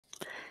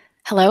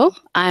Hello,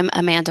 I'm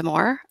Amanda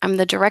Moore. I'm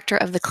the director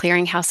of the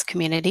Clearinghouse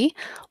Community.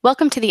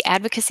 Welcome to the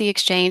Advocacy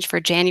Exchange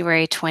for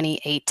January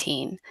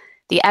 2018.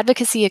 The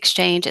Advocacy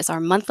Exchange is our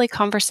monthly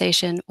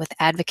conversation with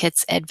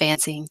advocates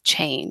advancing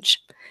change.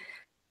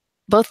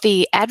 Both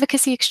the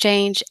Advocacy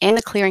Exchange and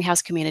the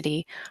Clearinghouse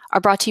Community are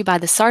brought to you by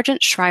the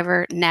Sargent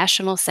Shriver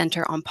National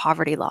Center on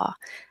Poverty Law,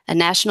 a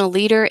national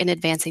leader in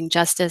advancing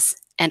justice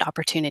and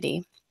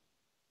opportunity.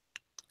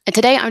 And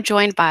today I'm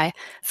joined by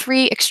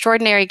three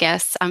extraordinary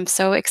guests. I'm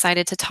so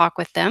excited to talk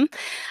with them.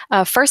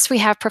 First, we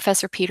have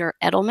Professor Peter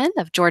Edelman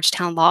of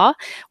Georgetown Law,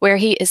 where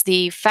he is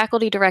the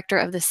faculty director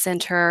of the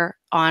Center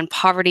on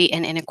Poverty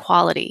and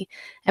Inequality.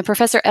 And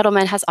Professor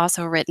Edelman has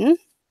also written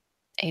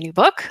a new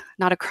book,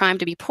 Not a Crime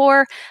to be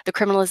Poor, The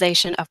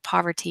Criminalization of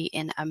Poverty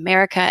in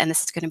America. And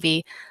this is going to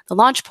be the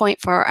launch point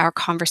for our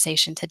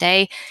conversation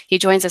today. He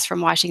joins us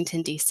from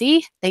Washington,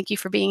 D.C. Thank you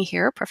for being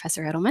here,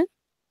 Professor Edelman.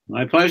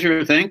 My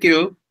pleasure. Thank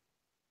you.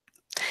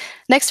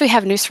 Next, we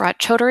have Nusrat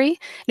Choudhury.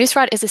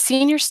 Nusrat is a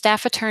senior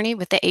staff attorney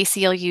with the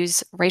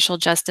ACLU's Racial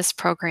Justice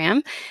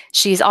Program.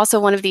 She's also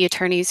one of the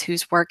attorneys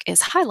whose work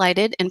is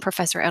highlighted in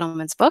Professor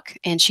Edelman's book,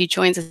 and she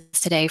joins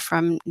us today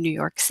from New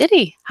York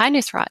City. Hi,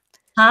 Nusrat.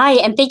 Hi,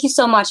 and thank you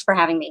so much for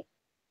having me.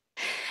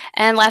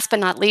 And last but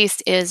not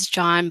least is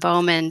John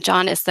Bouman.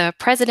 John is the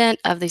president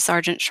of the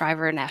Sargent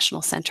Shriver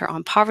National Center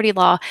on Poverty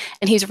Law,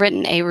 and he's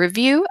written a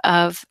review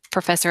of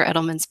Professor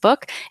Edelman's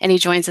book, and he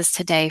joins us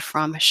today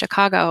from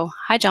Chicago.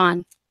 Hi,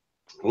 John.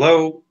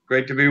 Hello,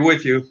 great to be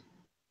with you.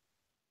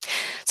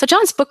 So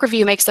John's book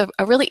review makes a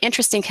really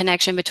interesting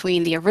connection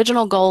between the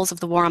original goals of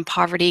the War on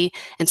Poverty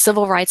and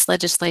civil rights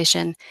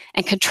legislation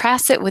and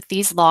contrasts it with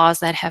these laws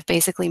that have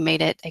basically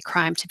made it a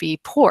crime to be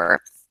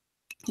poor.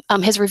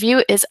 His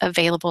review is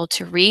available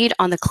to read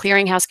on the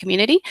Clearinghouse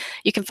Community.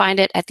 You can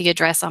find it at the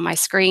address on my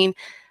screen,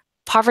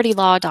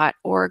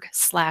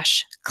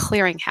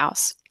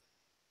 povertylaw.org/clearinghouse.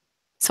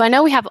 So I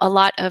know we have a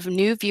lot of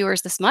new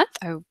viewers this month.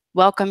 I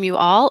welcome you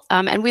all,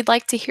 and we'd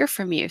like to hear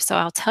from you. So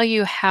I'll tell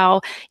you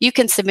how you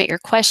can submit your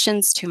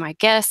questions to my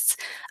guests.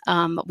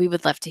 We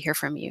would love to hear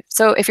from you.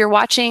 So if you're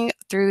watching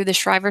through the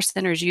Shriver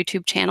Center's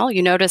YouTube channel,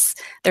 you notice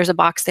there's a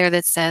box there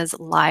that says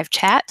live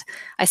chat.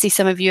 I see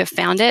some of you have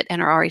found it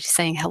and are already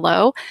saying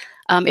hello.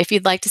 If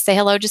you'd like to say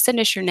hello, just send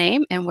us your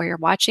name and where you're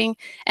watching.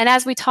 And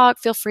as we talk,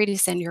 feel free to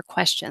send your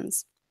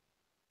questions.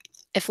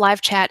 If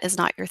live chat is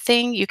not your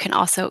thing, you can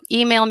also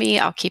email me.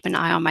 I'll keep an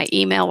eye on my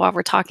email while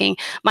we're talking.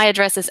 My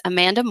address is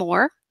Amanda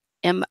Moore,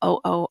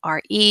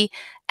 M-O-O-R-E,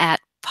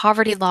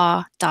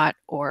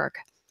 @povertylaw.org.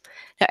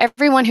 Now,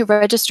 everyone who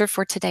registered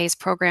for today's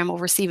program will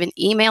receive an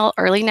email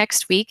early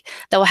next week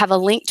that will have a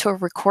link to a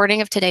recording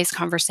of today's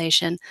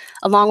conversation,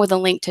 along with a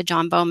link to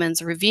John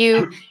Bouman's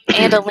review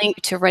and a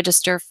link to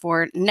register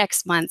for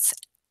next month's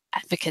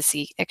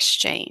Advocacy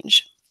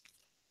Exchange.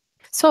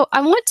 So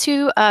I want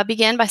to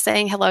begin by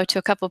saying hello to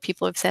a couple of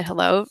people who've said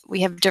hello.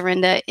 We have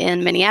Dorinda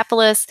in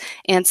Minneapolis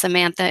and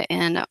Samantha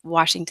in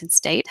Washington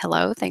State.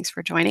 Hello, thanks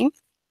for joining.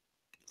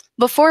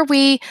 Before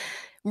we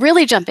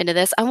really jump into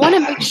this, I want to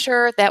make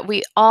sure that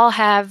we all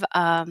have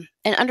an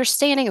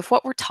understanding of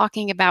what we're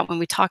talking about when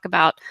we talk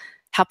about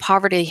how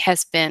poverty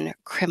has been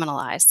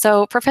criminalized.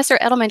 So Professor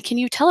Edelman, can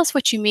you tell us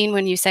what you mean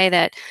when you say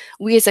that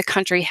we as a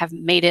country have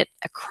made it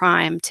a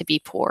crime to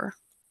be poor?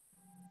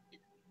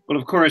 Well,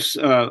 of course,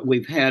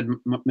 we've had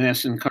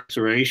mass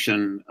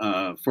incarceration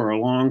for a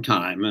long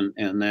time,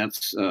 and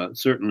that's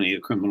certainly a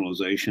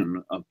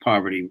criminalization of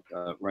poverty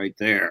right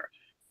there,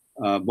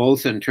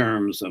 both in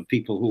terms of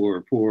people who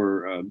are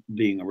poor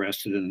being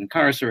arrested and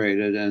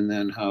incarcerated, and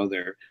then how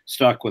they're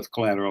stuck with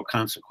collateral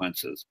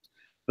consequences.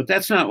 But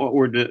that's not what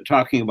we're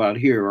talking about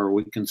here, or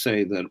we can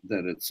say that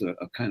it's a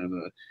kind of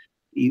a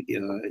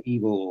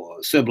evil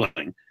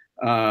sibling.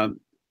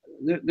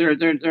 There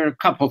are a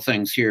couple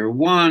things here.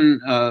 One,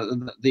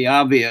 the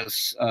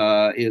obvious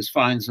is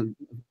fines and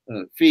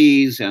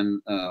fees, and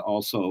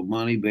also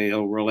money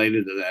bail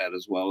related to that,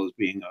 as well as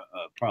being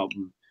a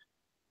problem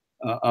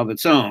of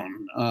its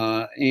own.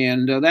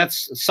 And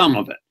that's some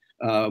of it.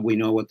 We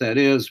know what that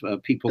is.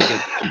 People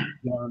get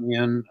drawn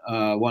in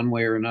one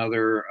way or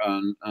another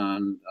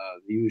on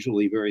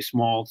usually very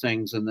small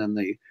things, and then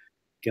they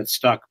get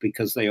stuck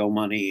because they owe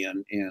money,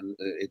 and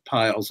it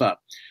piles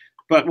up.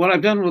 But what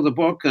I've done with the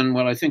book, and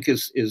what I think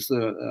is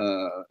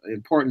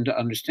important to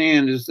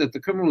understand, is that the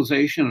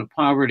criminalization of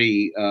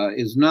poverty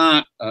is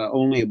not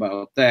only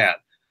about that.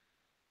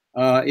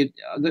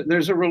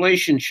 There's a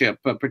relationship,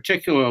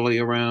 particularly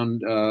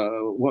around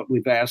what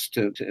we've asked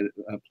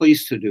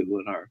police to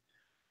do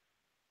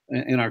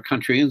in our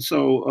country, and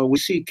so we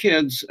see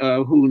kids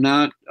who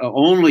not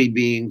only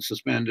being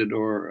suspended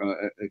or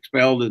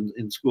expelled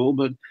in school,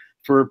 but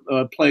for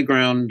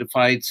playground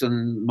fights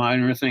and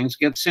minor things,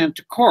 get sent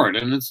to court,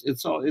 and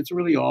it's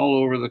really all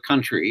over the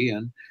country.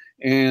 And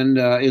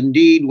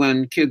indeed,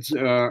 when kids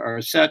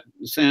are sent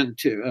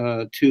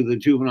to the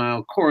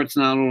juvenile courts,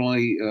 not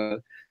only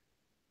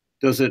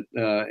does it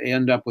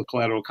end up with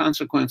collateral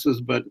consequences,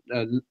 but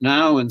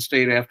now in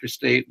state after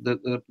state,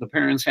 the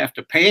parents have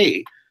to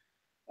pay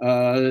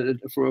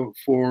for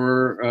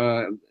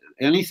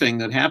anything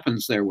that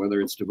happens there,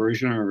 whether it's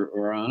diversion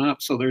or on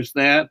up. So there's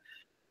that.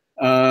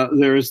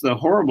 There's the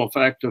horrible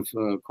fact of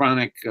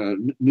chronic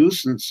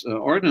nuisance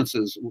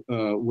ordinances,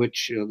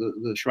 which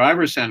the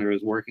Shriver Center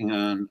is working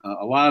on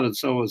a lot, and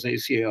so is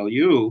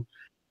ACLU,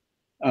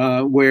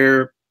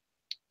 where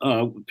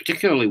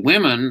particularly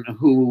women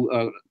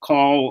who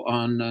call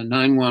on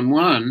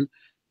 911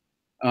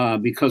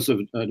 because of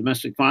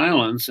domestic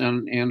violence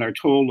and are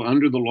told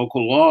under the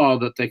local law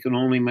that they can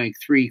only make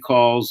 3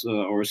 calls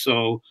or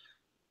so.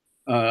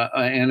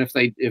 And if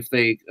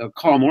they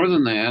call more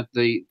than that,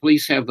 the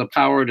police have the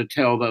power to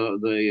tell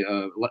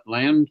the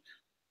landlord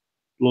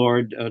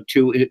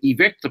to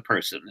evict the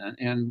person.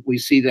 And we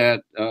see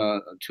that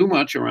too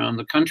much around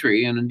the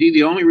country. And indeed,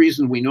 the only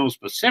reason we know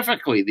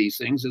specifically these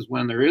things is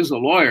when there is a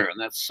lawyer. And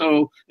that's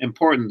so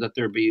important that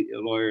there be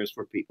lawyers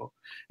for people.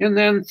 And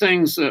then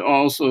things that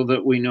also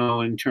that we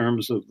know in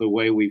terms of the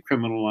way we've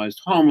criminalized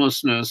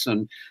homelessness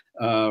and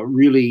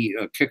really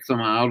kick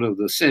them out of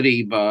the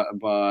city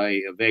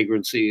by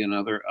vagrancy and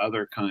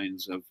other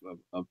kinds of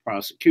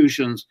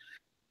prosecutions.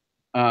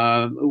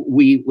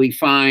 We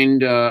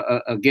find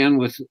again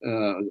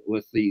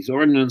with these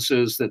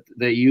ordinances that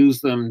they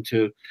use them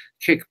to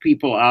kick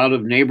people out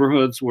of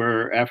neighborhoods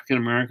where African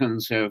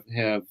Americans have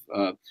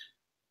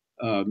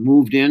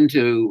moved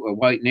into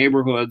white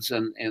neighborhoods,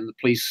 and the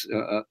police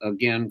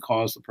again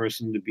cause the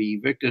person to be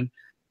evicted.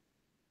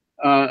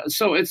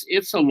 So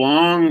it's a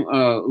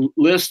long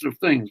list of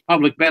things.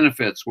 Public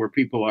benefits, where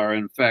people are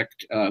in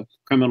fact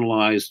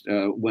criminalized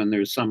when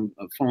there's some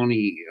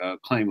phony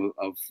claim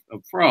of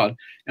fraud.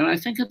 And I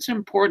think it's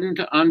important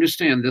to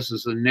understand this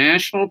is a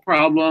national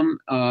problem,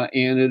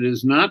 and it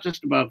is not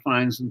just about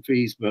fines and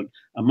fees, but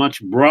a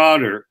much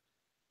broader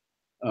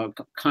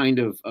kind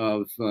of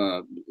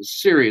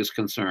serious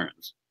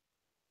concerns.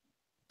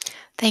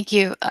 Thank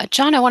you.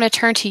 John, I want to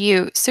turn to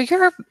you. So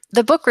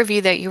the book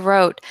review that you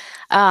wrote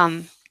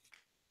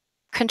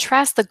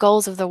contrast the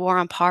goals of the war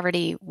on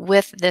poverty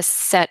with this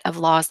set of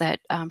laws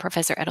that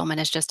Professor Edelman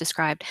has just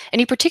described.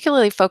 And you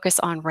particularly focus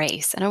on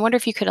race. And I wonder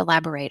if you could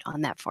elaborate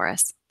on that for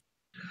us.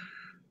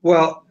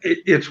 Well,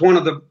 it's one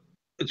of the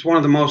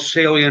most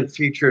salient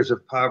features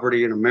of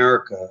poverty in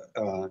America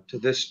to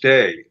this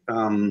day.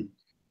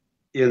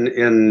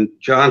 In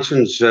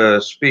Johnson's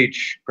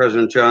speech,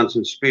 President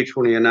Johnson's speech,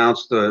 when he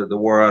announced the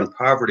war on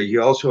poverty, he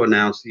also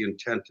announced the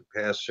intent to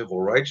pass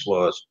civil rights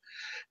laws.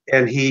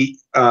 And he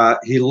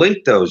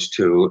linked those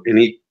two, and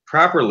he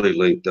properly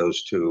linked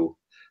those two,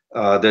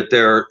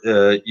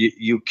 that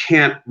you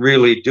can't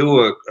really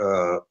do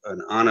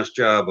an honest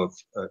job of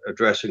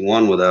addressing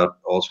one without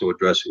also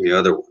addressing the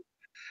other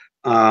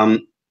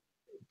one.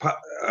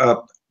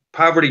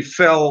 Poverty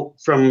fell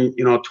from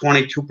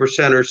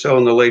 22% or so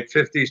in the late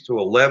 50s to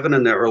 11%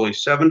 in the early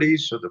 70s,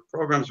 so the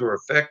programs were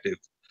effective.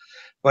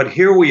 But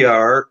here we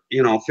are,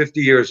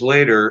 50 years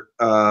later.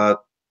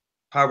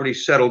 Poverty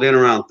settled in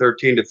around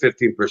 13 to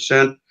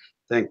 15%.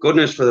 Thank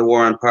goodness for the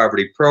war on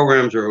poverty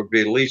programs, or it would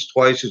be at least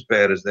twice as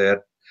bad as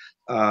that.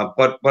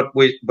 But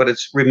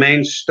it's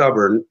remains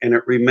stubborn, and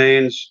it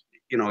remains,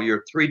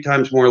 you're 3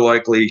 times more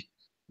likely to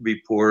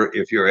be poor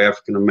if you're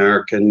African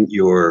American.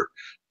 You're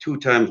 2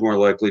 times more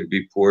likely to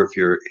be poor if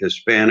you're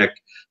Hispanic.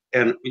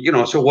 And,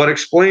 so what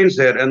explains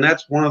that? And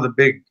that's one of the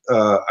big,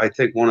 I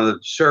think, one of the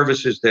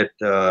services that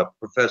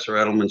Professor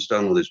Edelman's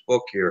done with his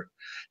book here.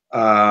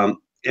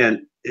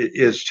 And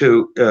is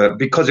to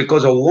because it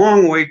goes a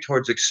long way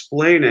towards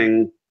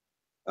explaining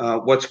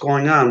what's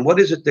going on. What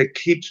is it that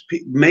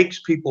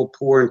makes people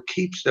poor and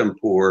keeps them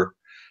poor,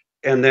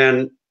 and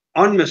then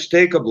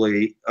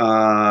unmistakably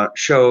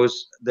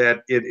shows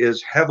that it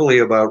is heavily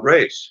about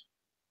race.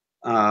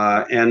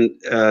 So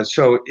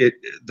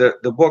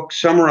the book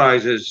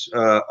summarizes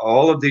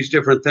all of these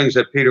different things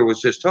that Peter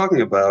was just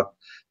talking about,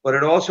 but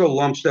it also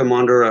lumps them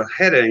under a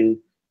heading,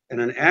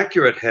 and an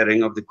accurate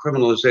heading, of the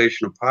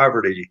criminalization of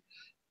poverty.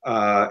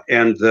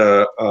 And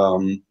the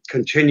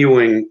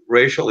continuing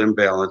racial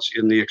imbalance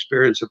in the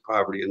experience of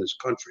poverty in this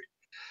country.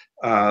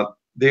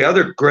 The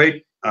other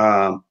great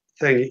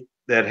thing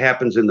that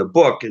happens in the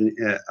book and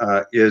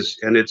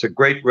it's a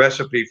great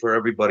recipe for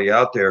everybody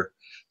out there,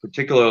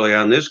 particularly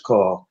on this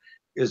call,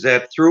 is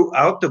that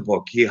throughout the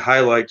book he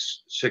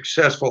highlights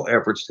successful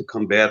efforts to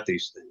combat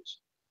these things.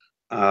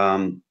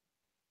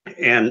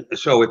 And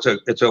so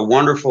it's a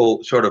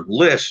wonderful sort of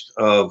list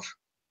of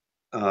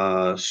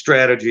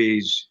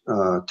strategies,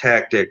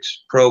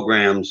 tactics,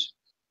 programs,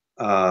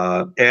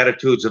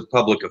 attitudes of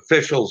public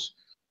officials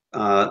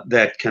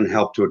that can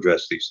help to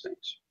address these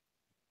things.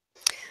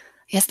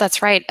 Yes,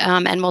 that's right.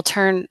 And we'll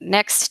turn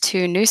next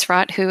to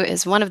Nusrat, who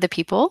is one of the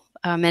people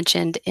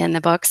mentioned in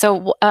the book.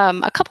 So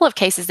a couple of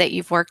cases that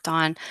you've worked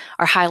on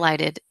are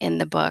highlighted in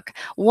the book.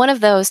 One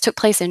of those took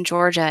place in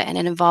Georgia, and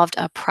it involved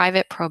a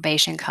private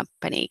probation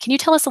company. Can you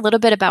tell us a little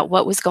bit about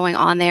what was going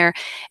on there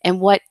and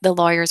what the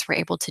lawyers were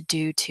able to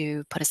do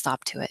to put a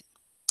stop to it?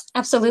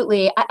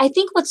 Absolutely. I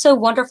think what's so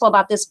wonderful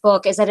about this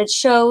book is that it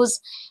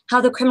shows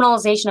how the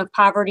criminalization of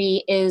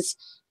poverty is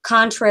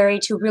contrary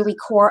to really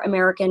core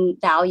American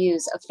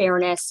values of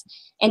fairness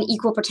and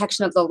equal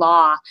protection of the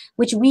law,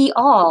 which we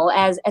all,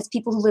 as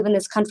people who live in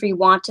this country,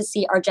 want to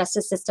see our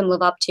justice system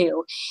live up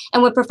to.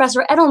 And what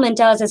Professor Edelman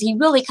does is he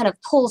really kind of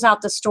pulls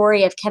out the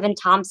story of Kevin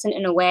Thompson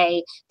in a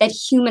way that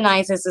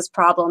humanizes this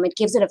problem. It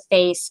gives it a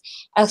face,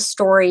 a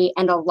story,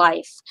 and a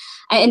life.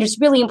 And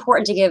it's really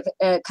important to give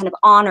kind of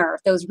honor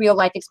those real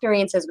life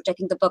experiences, which I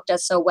think the book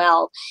does so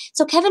well.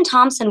 So Kevin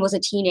Thompson was a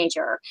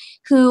teenager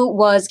who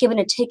was given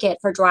a ticket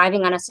for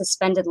driving on a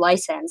suspended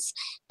license.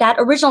 That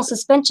original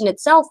suspension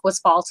itself was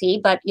faulty,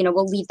 but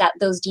we'll leave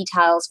those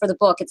details for the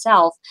book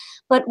itself.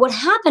 But what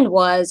happened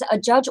was a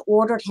judge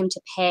ordered him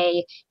to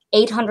pay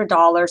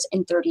 $800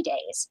 in 30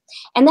 days.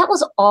 And that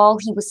was all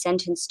he was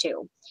sentenced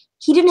to.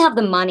 He didn't have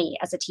the money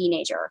as a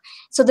teenager.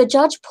 So the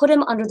judge put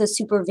him under the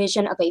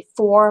supervision of a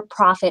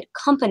for-profit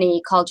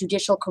company called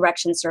Judicial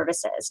Correction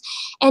Services.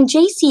 And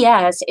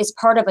JCS is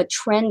part of a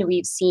trend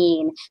we've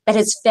seen that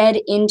has fed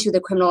into the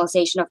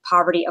criminalization of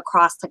poverty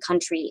across the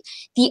country.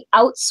 The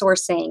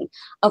outsourcing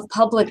of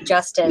public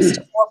justice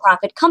to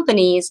for-profit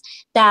companies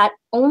that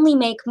only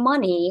make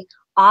money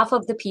off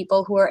of the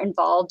people who are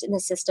involved in the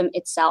system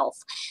itself.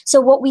 So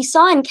what we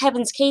saw in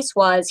Kevin's case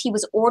was he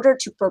was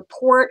ordered to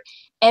report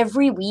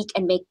every week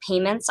and make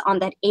payments on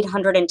that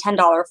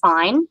 $810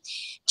 fine.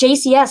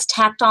 JCS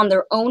tacked on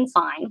their own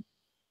fine.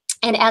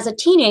 And as a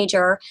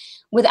teenager,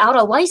 without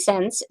a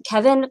license,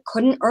 Kevin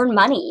couldn't earn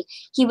money.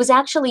 He was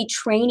actually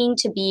training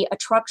to be a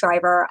truck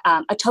driver,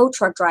 a tow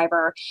truck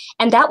driver,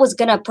 and that was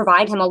going to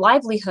provide him a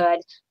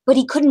livelihood, but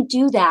he couldn't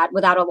do that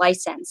without a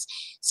license.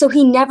 So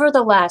he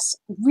nevertheless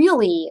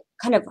really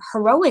kind of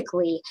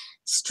heroically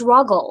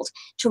struggled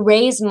to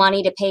raise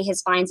money to pay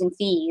his fines and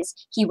fees.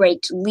 He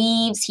raked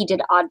leaves, he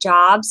did odd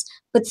jobs,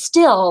 but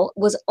still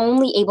was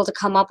only able to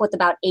come up with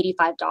about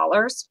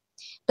 $85.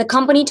 The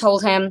company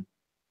told him,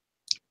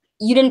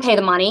 you didn't pay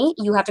the money,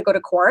 you have to go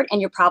to court,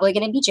 and you're probably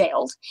going to be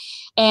jailed,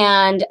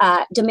 and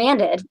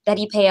demanded that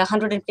he pay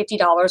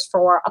 $150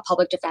 for a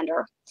public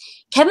defender.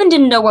 Kevin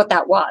didn't know what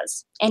that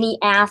was, and he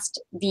asked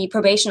the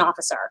probation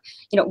officer,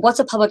 what's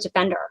a public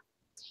defender?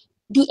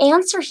 The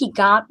answer he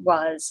got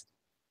was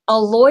a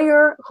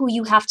lawyer who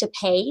you have to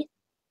pay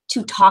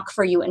to talk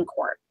for you in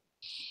court.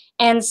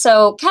 And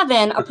so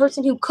Kevin, a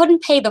person who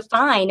couldn't pay the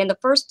fine in the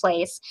first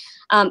place,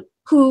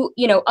 who,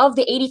 of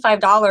the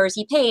 $85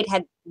 he paid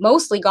had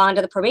mostly gone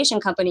to the probation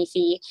company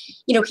fee,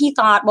 he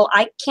thought, well,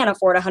 I can't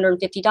afford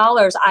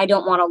 $150. I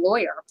don't want a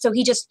lawyer. So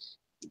he just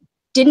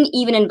didn't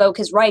even invoke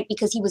his right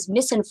because he was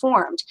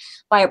misinformed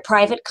by a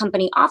private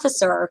company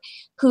officer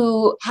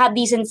who had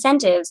these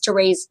incentives to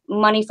raise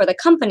money for the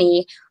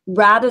company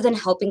rather than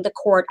helping the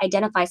court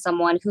identify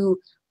someone who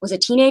was a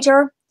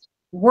teenager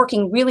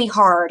working really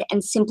hard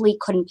and simply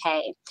couldn't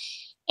pay.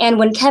 And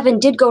when Kevin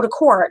did go to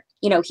court,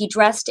 he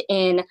dressed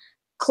in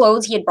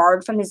clothes he had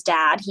borrowed from his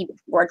dad. He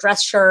wore a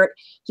dress shirt,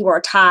 he wore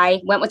a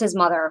tie, went with his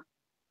mother,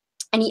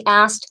 and he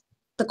asked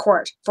the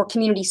court for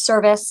community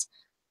service,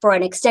 for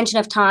an extension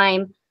of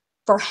time,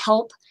 for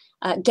help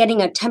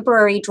getting a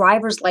temporary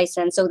driver's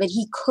license so that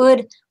he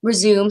could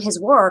resume his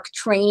work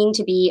training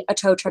to be a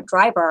tow truck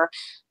driver.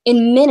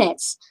 In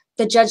minutes,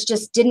 the judge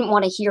just didn't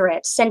want to hear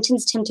it,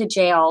 sentenced him to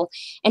jail,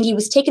 and he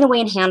was taken away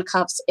in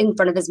handcuffs in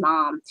front of his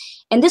mom.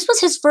 And this was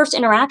his first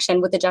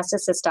interaction with the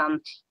justice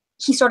system.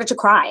 He started to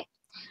cry.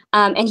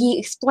 And he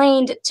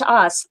explained to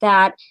us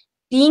that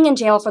being in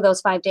jail for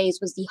those 5 days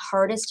was the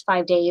hardest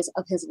 5 days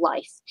of his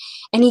life.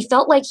 And he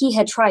felt like he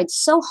had tried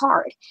so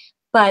hard,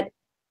 but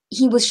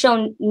he was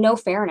shown no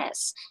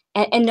fairness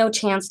and no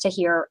chance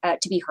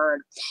to be heard.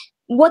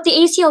 What the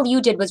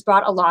ACLU did was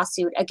brought a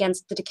lawsuit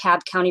against the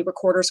DeKalb County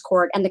Recorder's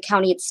Court and the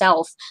county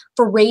itself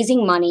for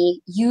raising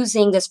money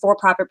using this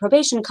for-profit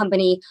probation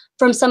company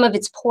from some of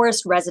its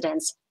poorest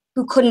residents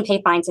who couldn't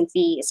pay fines and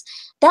fees.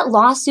 That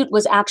lawsuit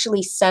was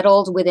actually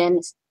settled within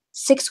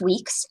 6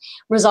 weeks,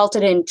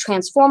 resulted in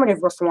transformative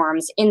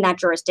reforms in that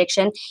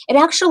jurisdiction. It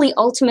actually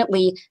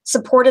ultimately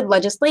supported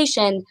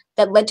legislation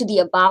that led to the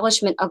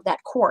abolishment of that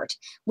court,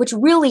 which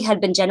really had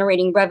been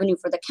generating revenue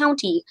for the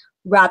county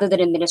rather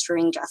than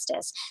administering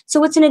justice.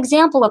 So it's an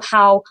example of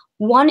how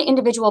one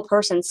individual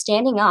person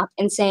standing up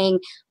and saying,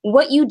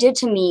 what you did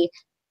to me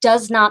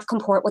does not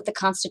comport with the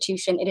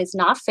Constitution. It is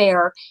not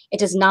fair. It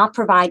does not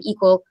provide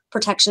equal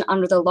protection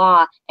under the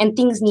law, and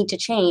things need to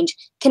change,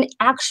 can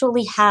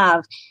actually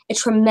have a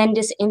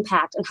tremendous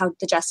impact on how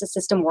the justice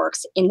system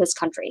works in this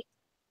country.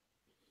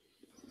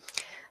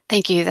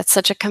 Thank you. That's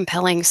such a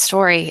compelling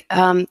story.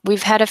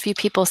 We've had a few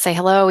people say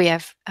hello. We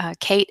have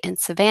Kate in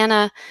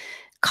Savannah,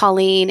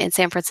 Colleen in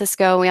San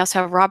Francisco. We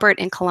also have Robert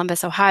in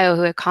Columbus, Ohio,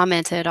 who have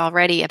commented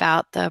already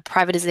about the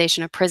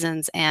privatization of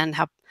prisons and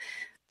how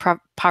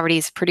poverty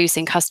is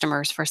producing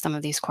customers for some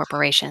of these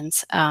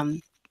corporations.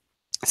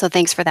 So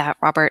thanks for that,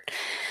 Robert.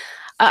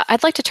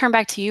 I'd like to turn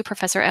back to you,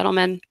 Professor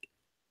Edelman.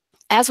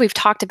 as we've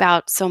talked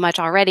about so much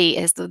already,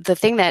 is the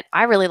thing that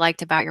I really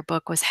liked about your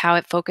book was how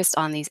it focused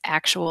on these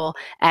actual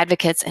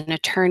advocates and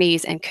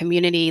attorneys and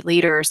community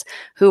leaders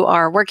who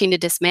are working to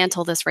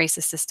dismantle this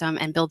racist system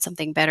and build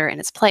something better in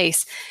its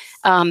place.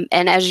 And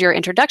as your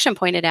introduction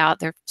pointed out,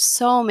 there are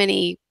so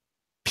many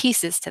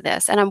pieces to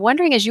this. And I'm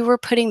wondering, as you were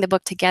putting the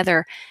book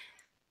together,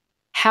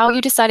 how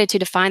you decided to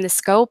define the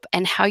scope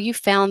and how you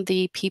found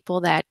the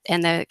people that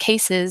and the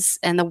cases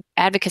and the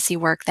advocacy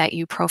work that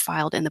you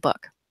profiled in the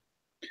book.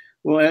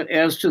 Well,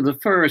 as to the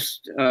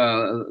first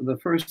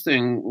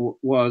thing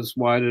was,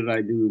 why did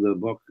I do the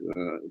book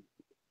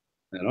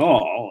at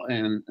all?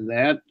 And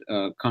that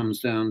comes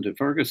down to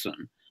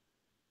Ferguson,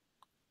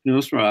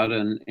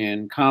 Nusrat,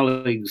 and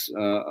colleagues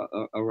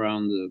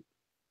around the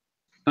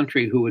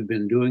country who had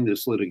been doing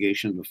this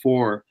litigation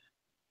before,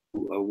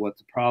 what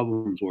the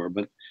problems were,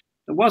 but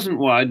it wasn't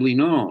widely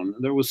known.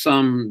 There was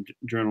some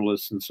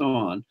journalists and so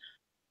on.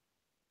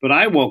 But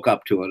I woke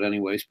up to it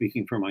anyway,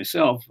 speaking for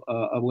myself,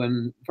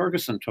 when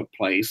Ferguson took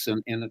place.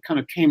 And it kind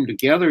of came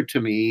together to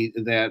me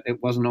that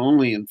it wasn't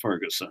only in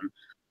Ferguson.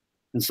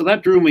 And so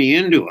that drew me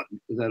into it,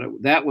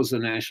 that was a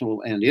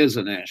national and is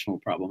a national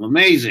problem.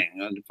 Amazing.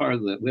 And part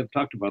of we have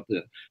talked about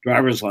the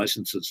driver's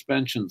license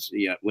suspensions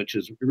yet, which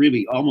is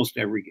really almost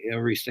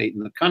every state in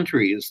the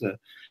country is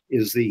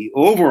the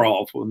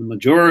overall, for the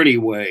majority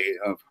way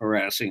of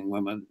harassing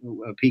women,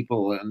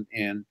 people,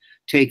 and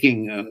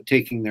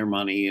taking their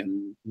money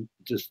and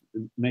just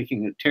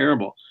making it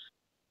terrible.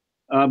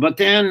 But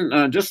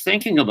then just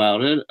thinking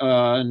about it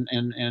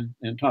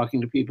and talking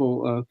to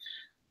people,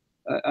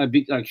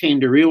 I came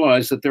to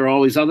realize that there are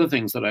all these other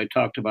things that I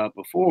talked about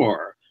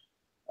before,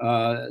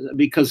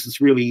 because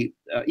it's really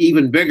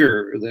even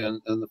bigger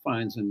than the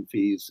fines and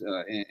fees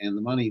and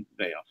the money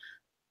bail.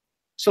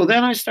 So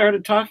then I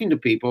started talking to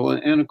people,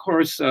 and of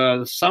course,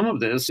 some of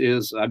this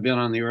is I've been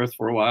on the earth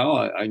for a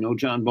while. I know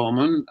John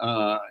Bouman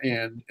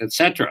and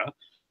etc.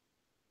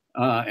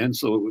 And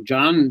so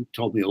John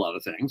told me a lot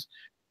of things.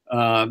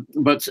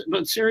 But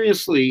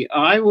seriously,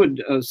 I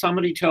would,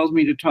 somebody tells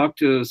me to talk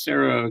to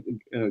Sarah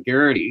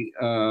Garrity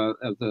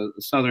at the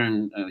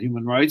Southern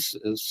Human Rights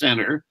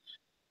Center.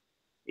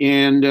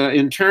 And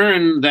in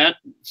turn, that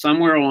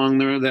somewhere along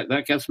there,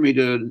 that gets me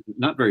to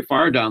not very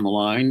far down the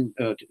line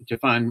to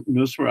find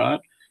Nusrat,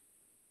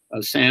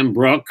 Sam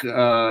Brook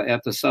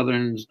at the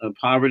Southern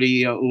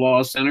Poverty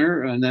Law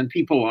Center, and then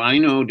people I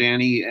know,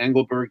 Danny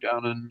Engelberg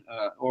down in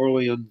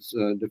Orleans,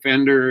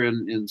 Defender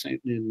in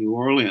New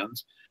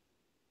Orleans.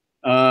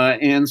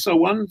 And so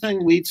one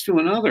thing leads to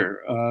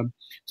another.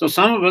 So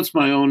some of it's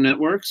my own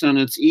networks, and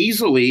it's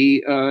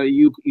easily,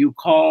 you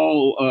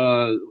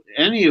call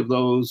any of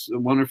those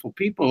wonderful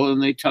people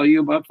and they tell you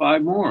about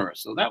 5 more.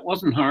 So that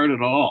wasn't hard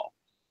at all.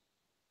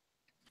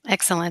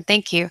 Excellent.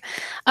 Thank you.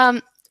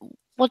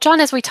 Well,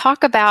 John, as we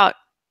talk about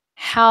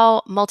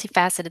how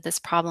multifaceted this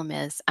problem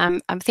is,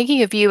 I'm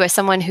thinking of you as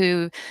someone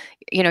who,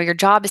 your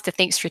job is to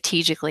think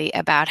strategically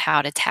about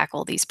how to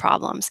tackle these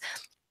problems.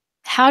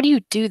 How do you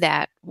do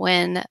that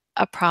when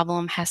a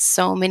problem has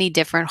so many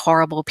different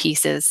horrible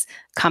pieces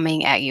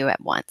coming at you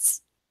at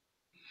once?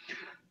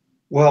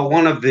 Well,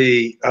 one of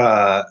the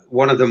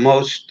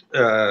most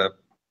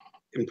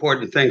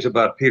important things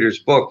about Peter's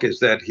book is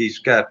that he's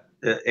got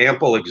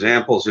ample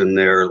examples in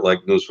there,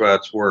 like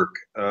Nusrat's work,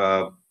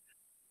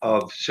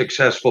 of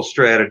successful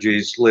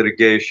strategies,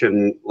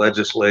 litigation,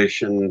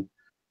 legislation,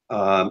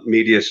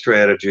 media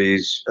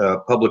strategies,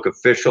 public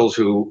officials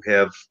who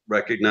have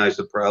recognized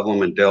the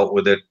problem and dealt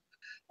with it.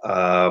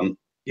 A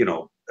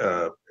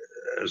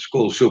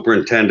school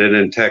superintendent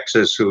in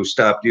Texas who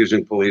stopped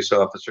using police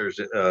officers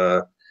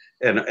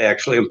and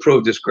actually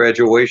improved his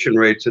graduation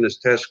rates and his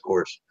test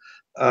scores.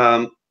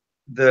 So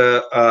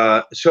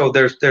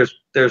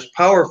there's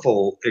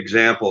powerful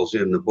examples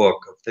in the book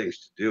of things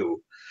to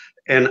do,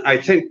 and I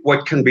think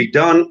what can be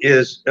done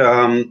is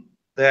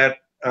that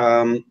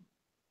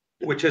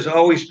which has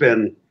always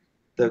been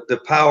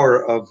the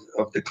power of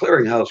the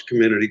clearinghouse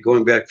community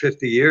going back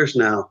 50 years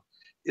now,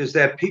 is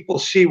that people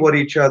see what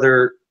each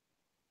other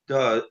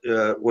does,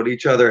 what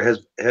each other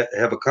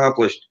have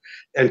accomplished,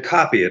 and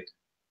copy it,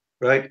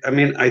 right? I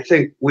mean, I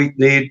think we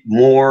need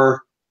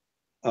more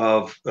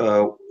of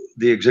the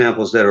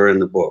examples that are in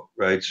the book,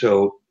 right?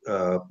 So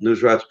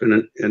Nusrat's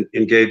been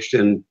engaged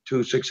in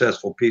 2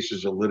 successful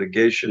pieces of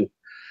litigation.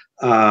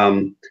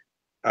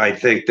 I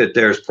think that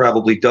there's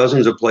probably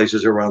dozens of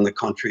places around the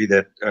country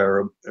that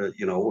are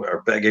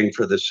begging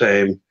for the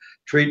same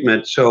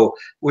treatment. So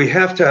we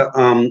have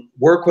to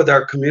work with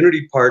our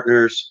community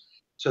partners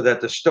so that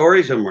the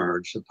stories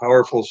emerge. The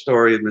powerful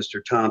story of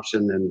Mr.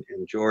 Thompson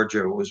in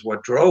Georgia was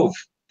what drove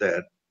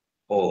that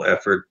whole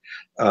effort.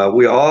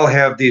 We all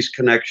have these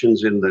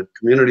connections in the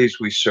communities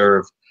we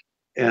serve,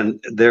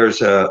 and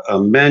there's a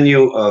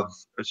menu of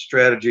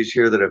strategies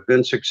here that have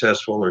been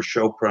successful or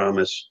show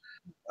promise,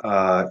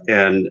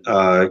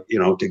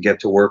 to get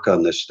to work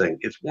on this thing.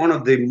 It's one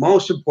of the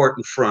most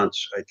important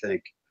fronts, I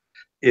think,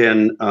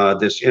 in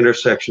this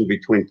intersection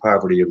between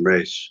poverty and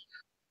race,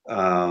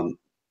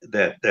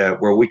 that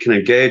where we can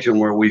engage and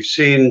where we've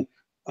seen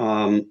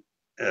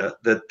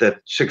that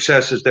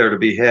success is there to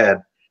be had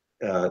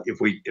if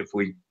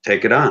we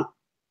take it on.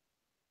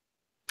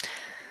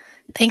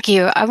 Thank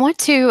you. I want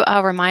to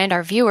remind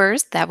our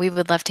viewers that we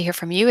would love to hear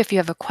from you. If you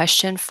have a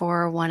question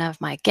for one of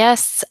my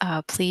guests,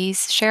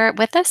 please share it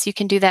with us. You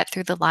can do that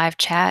through the live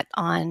chat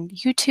on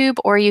YouTube,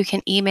 or you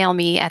can email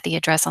me at the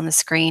address on the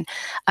screen,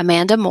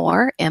 Amanda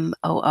Moore,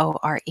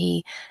 MOORE,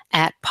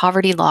 at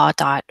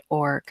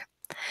povertylaw.org.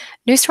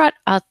 Nusrat,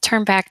 I'll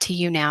turn back to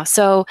you now.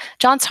 So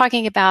John's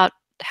talking about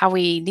how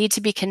we need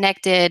to be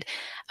connected,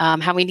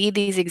 how we need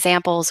these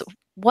examples.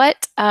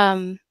 What,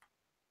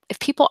 if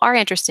people are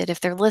interested,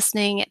 if they're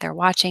listening, they're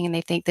watching, and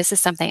they think this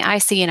is something I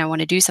see and I want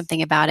to do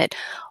something about it,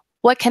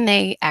 what can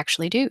they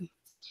actually do?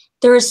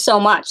 There is so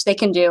much they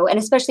can do, and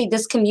especially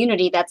this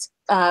community that's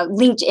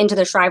linked into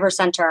the Shriver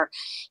Center.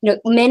 You know,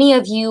 many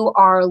of you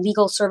are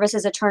legal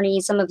services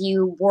attorneys. Some of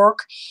you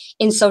work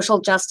in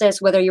social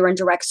justice, whether you're in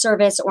direct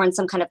service or in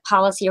some kind of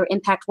policy or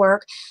impact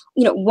work.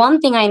 You know, one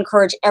thing I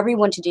encourage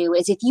everyone to do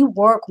is, if you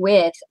work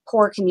with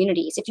poor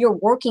communities, if you're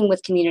working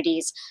with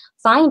communities,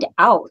 find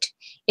out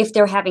if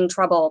they're having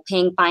trouble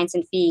paying fines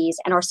and fees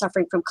and are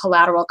suffering from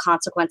collateral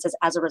consequences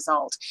as a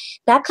result.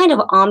 That kind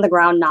of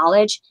on-the-ground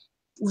knowledge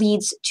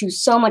leads to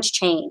so much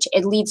change.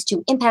 It leads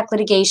to impact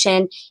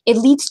litigation. It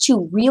leads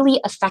to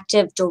really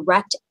effective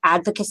direct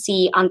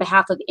advocacy on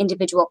behalf of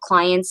individual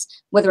clients,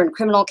 whether in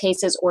criminal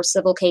cases or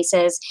civil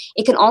cases.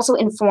 It can also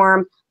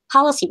inform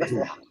policy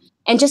reform.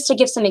 And just to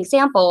give some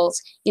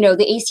examples, you know,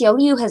 the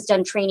ACLU has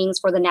done trainings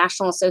for the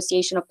National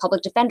Association of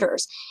Public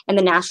Defenders and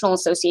the National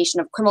Association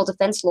of Criminal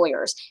Defense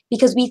Lawyers,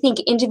 because we think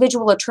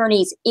individual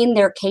attorneys in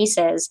their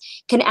cases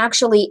can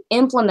actually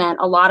implement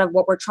a lot of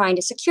what we're trying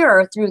to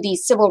secure through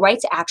these civil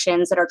rights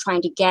actions that are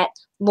trying to get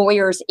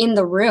lawyers in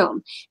the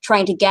room,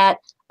 trying to get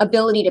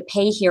ability to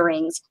pay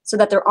hearings so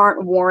that there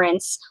aren't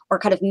warrants or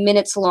kind of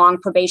minutes long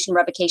probation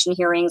revocation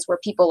hearings where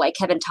people like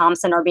Kevin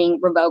Thompson are being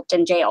revoked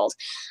and jailed.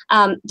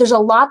 There's a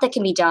lot that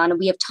can be done.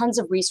 We have tons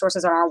of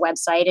resources on our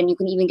website, and you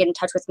can even get in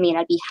touch with me and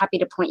I'd be happy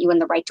to point you in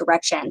the right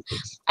direction.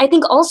 I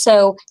think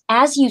also,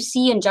 as you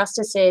see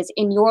injustices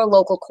in your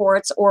local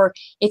courts, or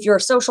if you're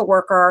a social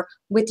worker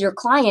with your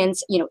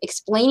clients, you know,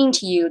 explaining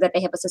to you that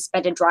they have a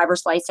suspended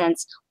driver's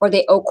license or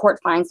they owe court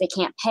fines they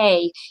can't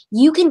pay,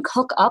 you can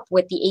hook up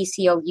with the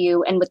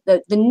ACLU and with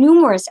the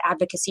numerous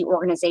advocacy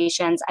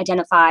organizations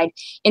identified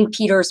in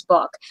Peter's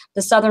book,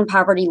 the Southern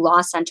Poverty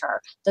Law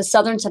Center, the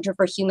Southern Center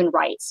for Human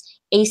Rights,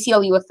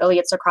 ACLU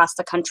affiliates across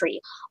the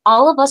country.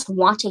 All of us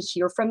want to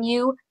hear from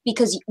you,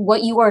 because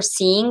what you are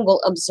seeing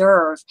will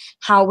observe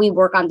how we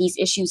work on these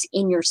issues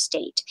in your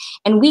state.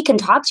 And we can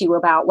talk to you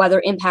about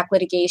whether impact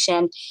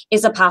litigation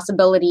is a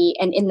possibility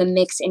and in the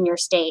mix in your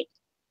state.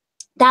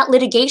 That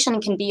litigation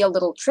can be a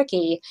little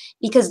tricky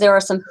because there are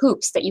some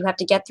hoops that you have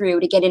to get through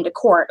to get into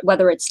court,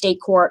 whether it's state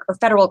court or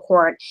federal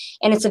court.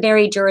 And it's a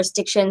very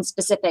jurisdiction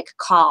specific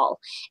call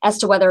as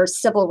to whether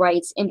civil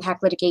rights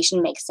impact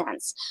litigation makes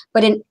sense.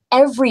 But in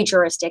every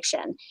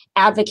jurisdiction,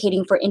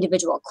 advocating for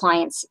individual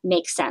clients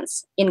makes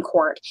sense in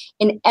court.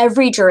 In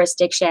every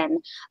jurisdiction,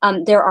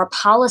 there are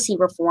policy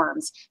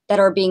reforms that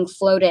are being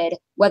floated,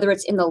 whether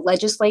it's in the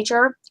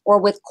legislature or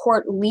with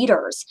court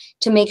leaders,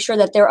 to make sure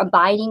that they're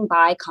abiding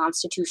by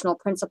constitutional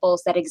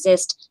principles that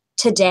exist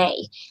today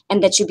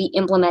and that should be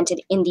implemented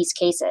in these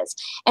cases.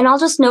 And I'll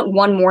just note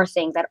one more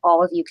thing that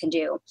all of you can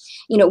do.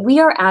 You know, we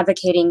are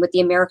advocating with the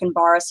American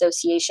Bar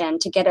Association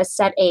to get a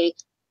set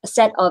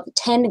of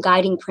 10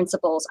 guiding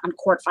principles on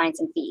court fines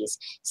and fees,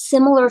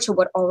 similar to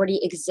what already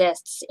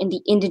exists in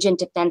the indigent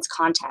defense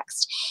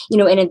context. You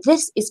know, and if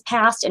this is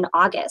passed in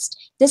August,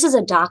 this is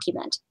a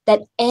document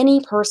that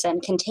any person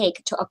can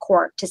take to a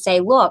court to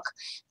say, look,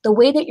 the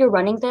way that you're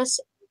running this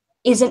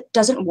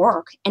doesn't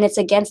work, and it's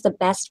against the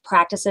best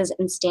practices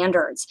and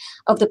standards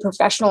of the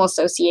professional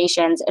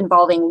associations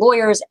involving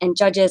lawyers and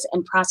judges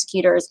and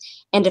prosecutors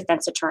and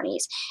defense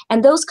attorneys.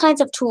 And those kinds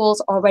of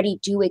tools already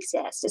do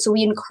exist. So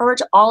we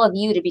encourage all of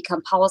you to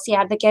become policy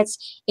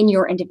advocates in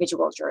your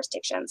individual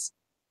jurisdictions.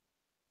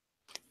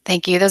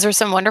 Thank you. Those are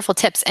some wonderful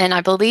tips. And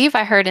I believe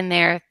I heard in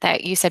there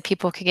that you said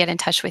people could get in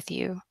touch with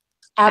you.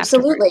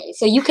 Absolutely. Afterward.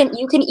 So you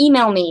can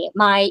email me.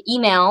 My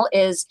email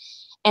is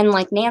N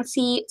like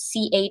Nancy,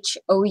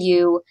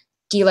 CHOU,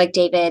 D like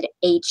David,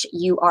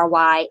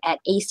 HURY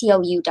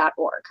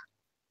 @aclu.org.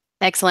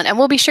 Excellent. And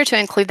we'll be sure to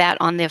include that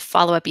on the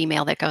follow-up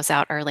email that goes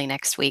out early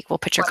next week. We'll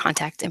put your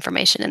contact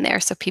information in there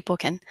so people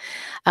can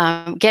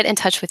get in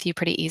touch with you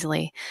pretty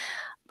easily.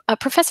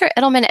 Professor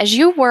Edelman, as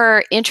you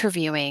were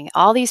interviewing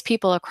all these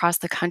people across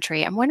the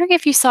country, I'm wondering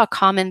if you saw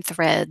common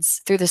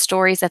threads through the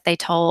stories that they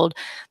told,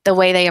 the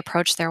way they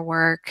approached their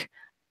work,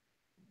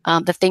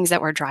 the things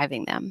that were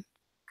driving them.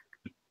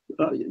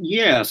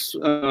 Yes,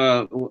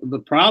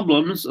 the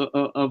problems,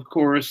 of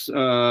course,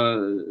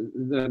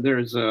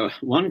 there's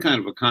one kind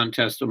of a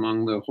contest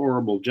among the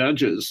horrible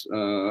judges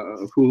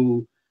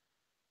who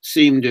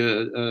seem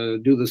to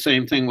do the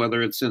same thing,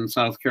 whether it's in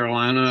South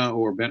Carolina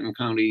or Benton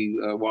County,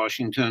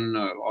 Washington,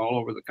 all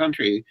over the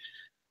country.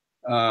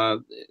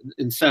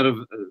 instead of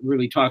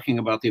really talking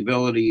about the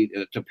ability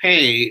to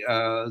pay,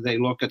 they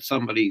look at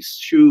somebody's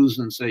shoes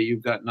and say,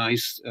 you've got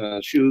nice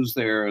shoes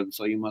there, and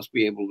so you must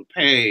be able to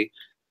pay,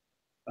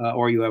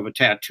 or you have a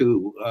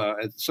tattoo.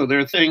 So there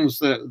are things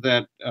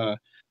that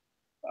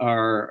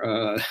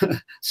are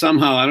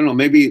somehow, I don't know,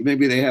 maybe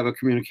they have a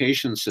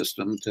communication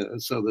system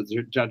so that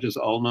their judges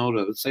all know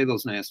to say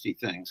those nasty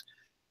things.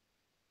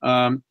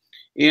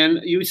 And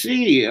you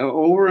see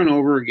over and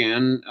over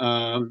again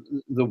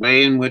the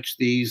way in which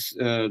these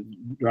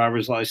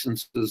driver's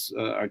licenses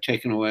are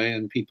taken away,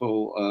 and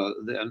people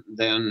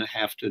then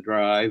have to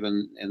drive,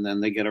 and then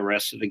they get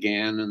arrested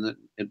again, and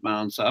it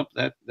mounts up.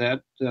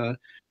 That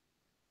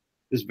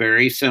is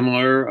very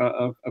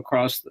similar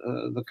across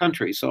the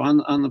country. So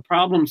on the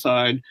problem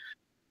side,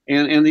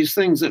 and these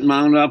things that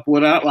mount up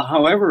without,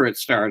 however it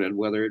started,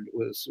 whether it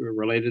was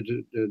related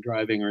to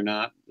driving or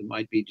not, it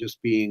might be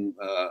just being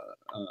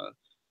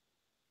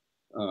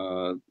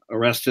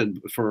arrested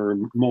for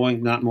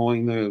not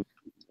mowing the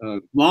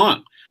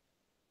lawn.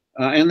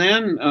 And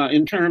then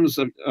in terms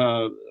of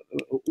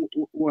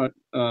what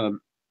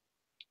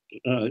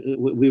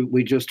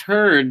we just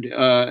heard,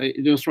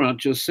 Nusrat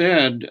just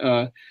said,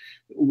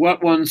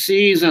 what one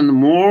sees, and the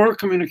more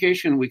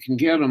communication we can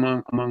get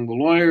among the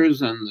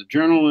lawyers and the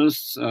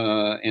journalists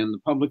and the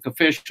public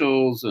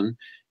officials, and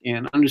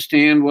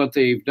understand what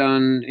they've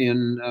done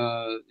in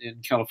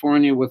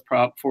California with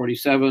Prop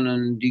 47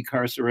 and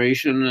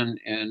decarceration,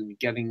 and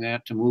getting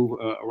that to move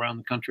around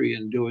the country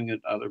and doing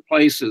it other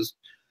places.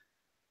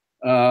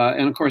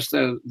 And of course,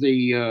 what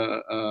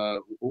the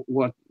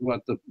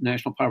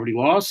National Poverty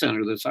Law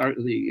Center,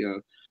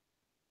 the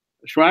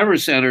Shriver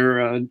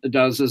Center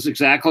does is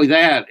exactly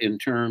that, in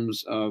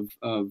terms of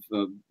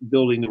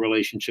building the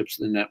relationships,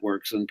 the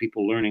networks, and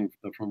people learning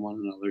from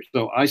one another.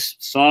 So I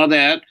saw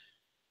that.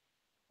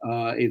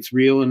 It's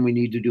real, and we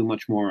need to do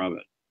much more of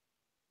it.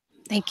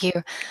 Thank you.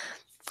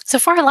 So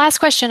for our last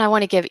question, I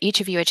want to give each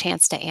of you a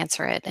chance to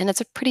answer it. And it's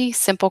a pretty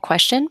simple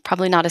question,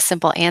 probably not a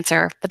simple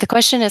answer, but the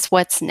question is,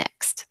 what's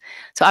next?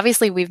 So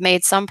obviously we've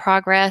made some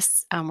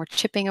progress. We're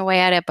chipping away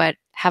at it, but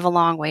have a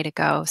long way to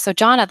go. So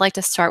John, I'd like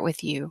to start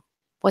with you.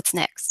 What's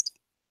next?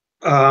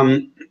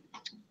 Going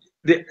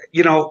back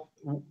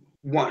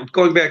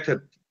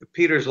to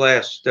Peter's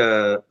last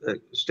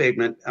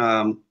statement,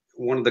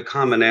 one of the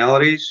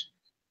commonalities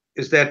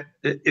is that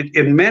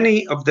in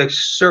many of the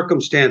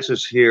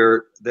circumstances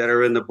here that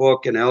are in the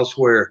book and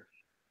elsewhere,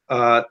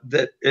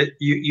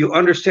 you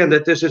understand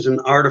that this is an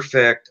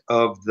artifact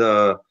of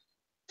the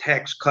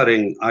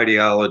tax-cutting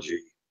ideology,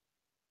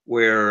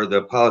 where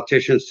the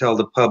politicians tell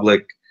the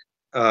public,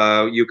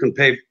 you can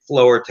pay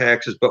lower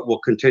taxes, but we'll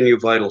continue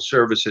vital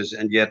services,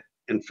 and yet,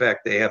 in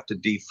fact, they have to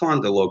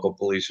defund the local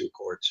police and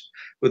courts,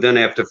 who then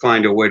have to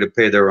find a way to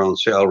pay their own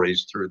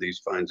salaries through these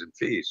fines and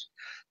fees.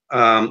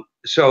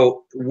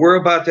 So we're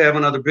about to have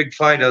another big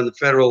fight on the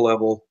federal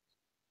level,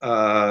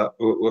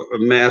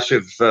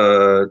 massive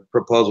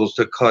proposals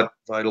to cut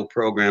vital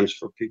programs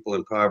for people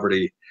in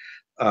poverty,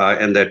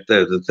 and that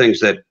the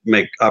things that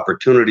make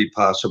opportunity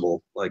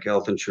possible, like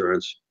health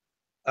insurance.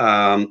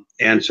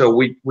 And so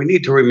we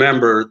need to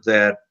remember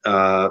that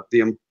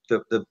the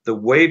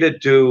way to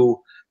do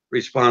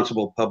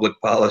responsible public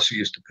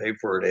policy is to pay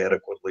for it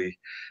adequately.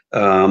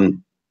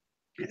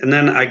 And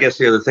then I guess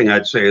the other thing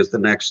I'd say is the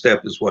next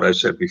step is what I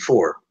said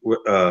before.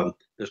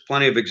 There's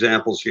plenty of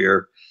examples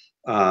here.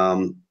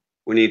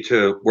 We need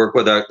to work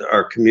with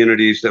our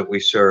communities that we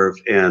serve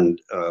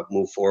and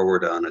move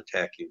forward on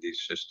attacking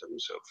these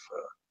systems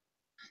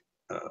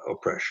of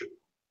oppression.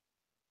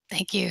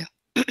 Thank you.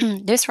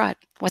 Nusrat,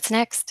 what's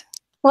next?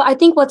 Well, I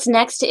think what's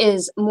next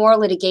is more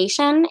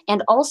litigation,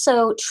 and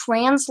also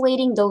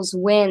translating those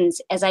wins,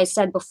 as I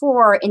said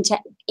before, into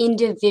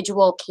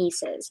individual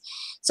cases,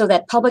 so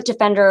that public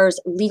defenders,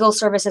 legal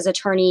services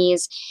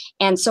attorneys,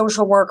 and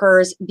social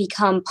workers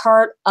become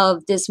part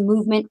of this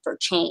movement for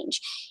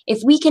change.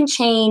 If we can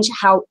change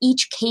how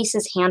each case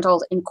is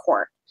handled in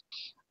court,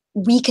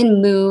 we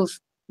can move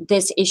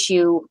this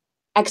issue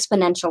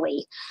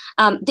exponentially.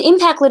 The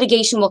impact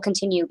litigation will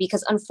continue,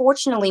 because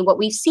unfortunately what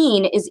we've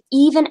seen is,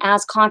 even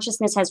as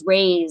consciousness has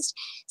raised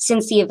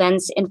since the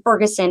events in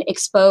Ferguson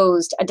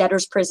exposed a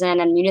debtor's prison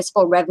and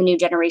municipal revenue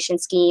generation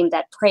scheme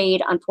that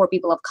preyed on poor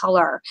people of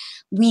color,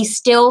 we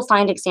still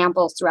find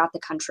examples throughout the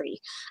country.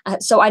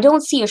 So I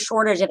don't see a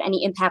shortage of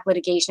any impact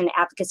litigation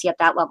advocacy at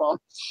that level.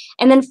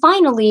 And then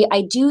finally,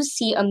 I do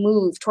see a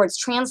move towards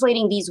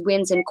translating these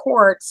wins in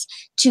courts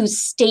to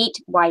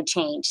statewide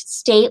change,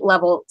 state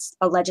level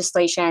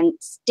legislation,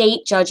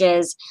 state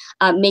judges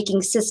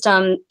making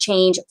system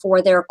change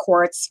for their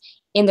courts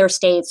in their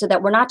states, so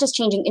that we're not just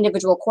changing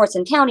individual courts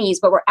and counties,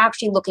 but we're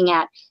actually looking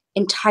at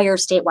entire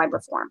statewide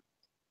reform.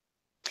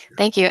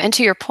 Thank you. And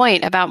to your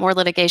point about more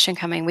litigation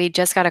coming, we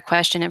just got a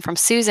question in from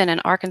Susan in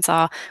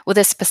Arkansas with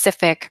a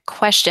specific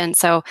question.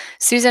 So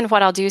Susan,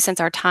 what I'll do, since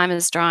our time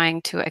is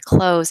drawing to a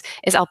close,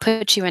 is I'll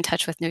put you in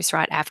touch with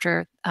Nusrat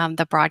after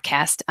the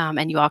broadcast,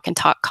 and you all can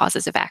talk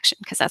causes of action,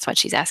 because that's what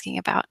she's asking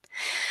about.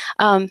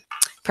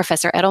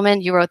 Professor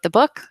Edelman, you wrote the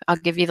book. I'll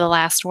give you the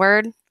last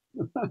word.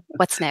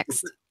 What's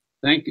next?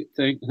 Thank you,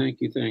 thank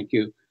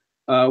you.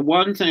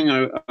 One thing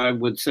I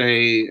would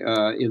say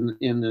in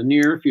the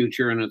near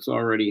future, and it's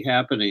already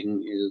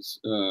happening, is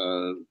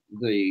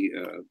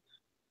the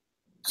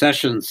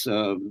Sessions,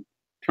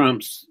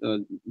 Trump's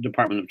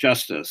Department of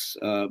Justice,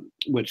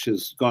 which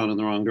has gone in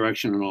the wrong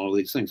direction in all of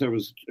these things. There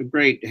was a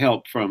great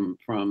help from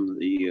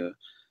the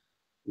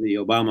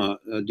Obama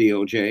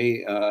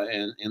DOJ,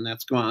 and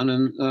that's gone.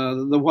 And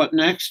the what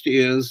next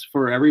is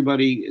for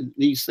everybody.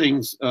 These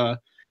things are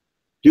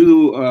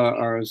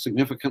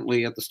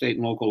significantly at the state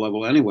and local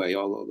level anyway,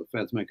 although the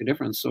feds make a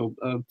difference. So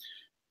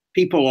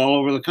people all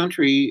over the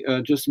country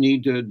just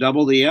need to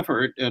double the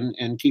effort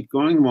and keep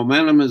going. The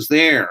momentum is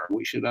there.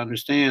 We should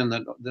understand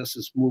that this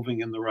is moving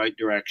in the right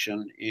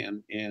direction,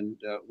 and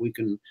we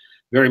can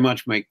very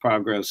much make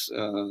progress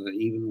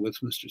even with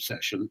Mr.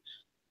 Sessions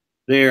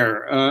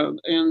there. And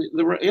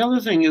the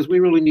other thing is we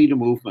really need a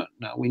movement.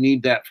 Now, we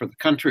need that for the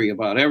country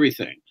about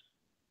everything.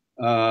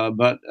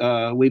 But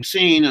we've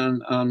seen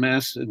on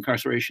mass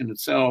incarceration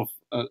itself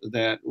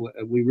that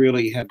we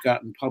really have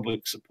gotten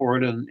public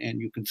support, and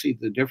you can see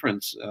the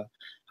difference,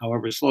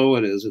 however slow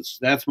it is.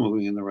 That's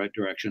moving in the right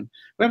direction.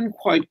 We haven't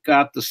quite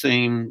got the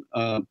same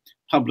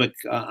public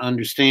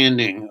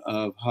understanding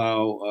of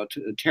how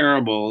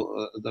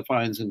terrible the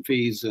fines and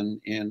fees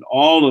and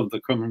all of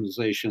the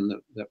criminalization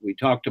that we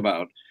talked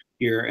about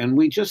here, and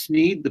we just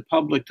need the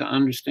public to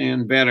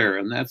understand better,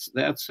 and that's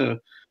a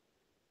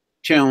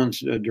challenge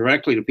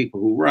directly to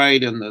people who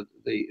write and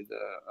the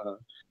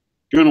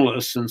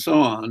journalists and so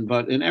on,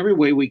 but in every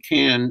way we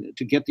can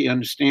to get the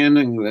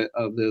understanding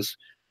of this,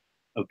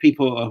 of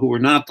people who are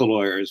not the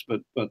lawyers,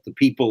 but the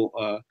people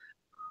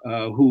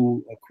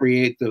who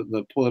create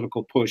the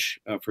political push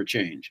for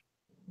change.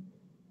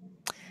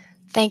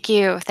 Thank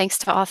you. Thanks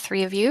to all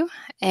three of you.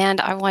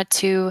 And I want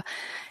to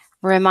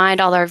remind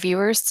all our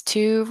viewers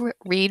to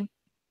read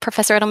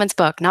Professor Edelman's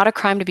book, Not a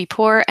Crime to Be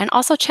Poor, and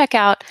also check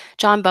out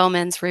John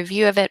Bouman's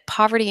review of it,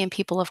 Poverty and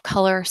People of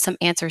Color, Some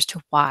Answers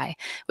to Why,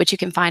 which you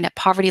can find at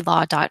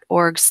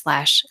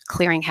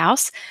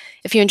povertylaw.org/clearinghouse.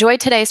 If you enjoyed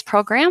today's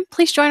program,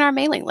 please join our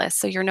mailing list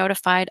so you're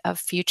notified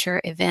of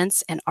future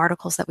events and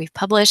articles that we've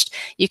published.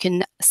 You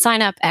can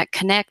sign up at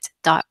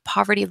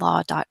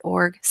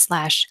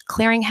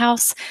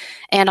connect.povertylaw.org/clearinghouse.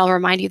 And I'll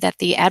remind you that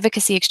the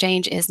Advocacy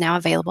Exchange is now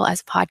available as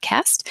a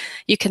podcast.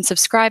 You can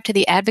subscribe to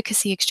the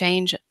Advocacy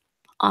Exchange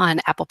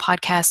on Apple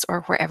Podcasts or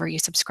wherever you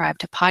subscribe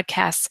to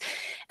podcasts.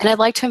 And I'd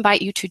like to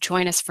invite you to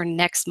join us for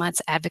next month's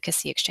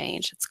Advocacy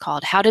Exchange. It's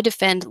called How to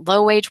Defend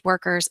Low-Wage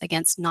Workers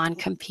Against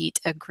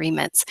Non-Compete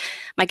Agreements.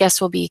 My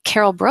guest will be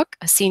Carol Brook,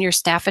 a senior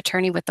staff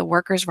attorney with the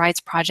Workers'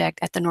 Rights Project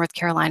at the North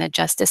Carolina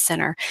Justice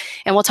Center.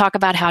 And we'll talk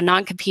about how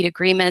non-compete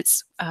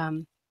agreements,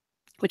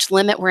 which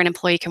limit where an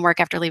employee can work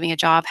after leaving a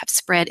job, have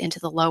spread into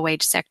the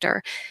low-wage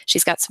sector.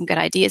 She's got some good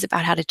ideas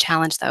about how to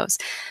challenge those.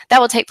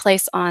 That will take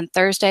place on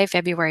Thursday,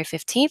 February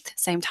 15th,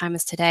 same time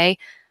as today,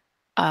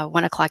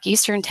 1 o'clock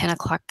Eastern, 10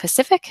 o'clock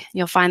Pacific.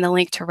 You'll find the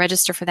link to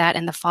register for that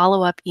in the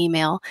follow-up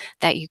email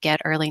that you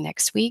get early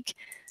next week.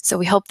 So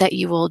we hope that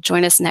you will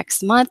join us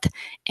next month.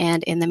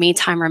 And in the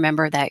meantime,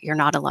 remember that you're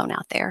not alone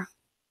out there.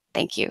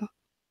 Thank you.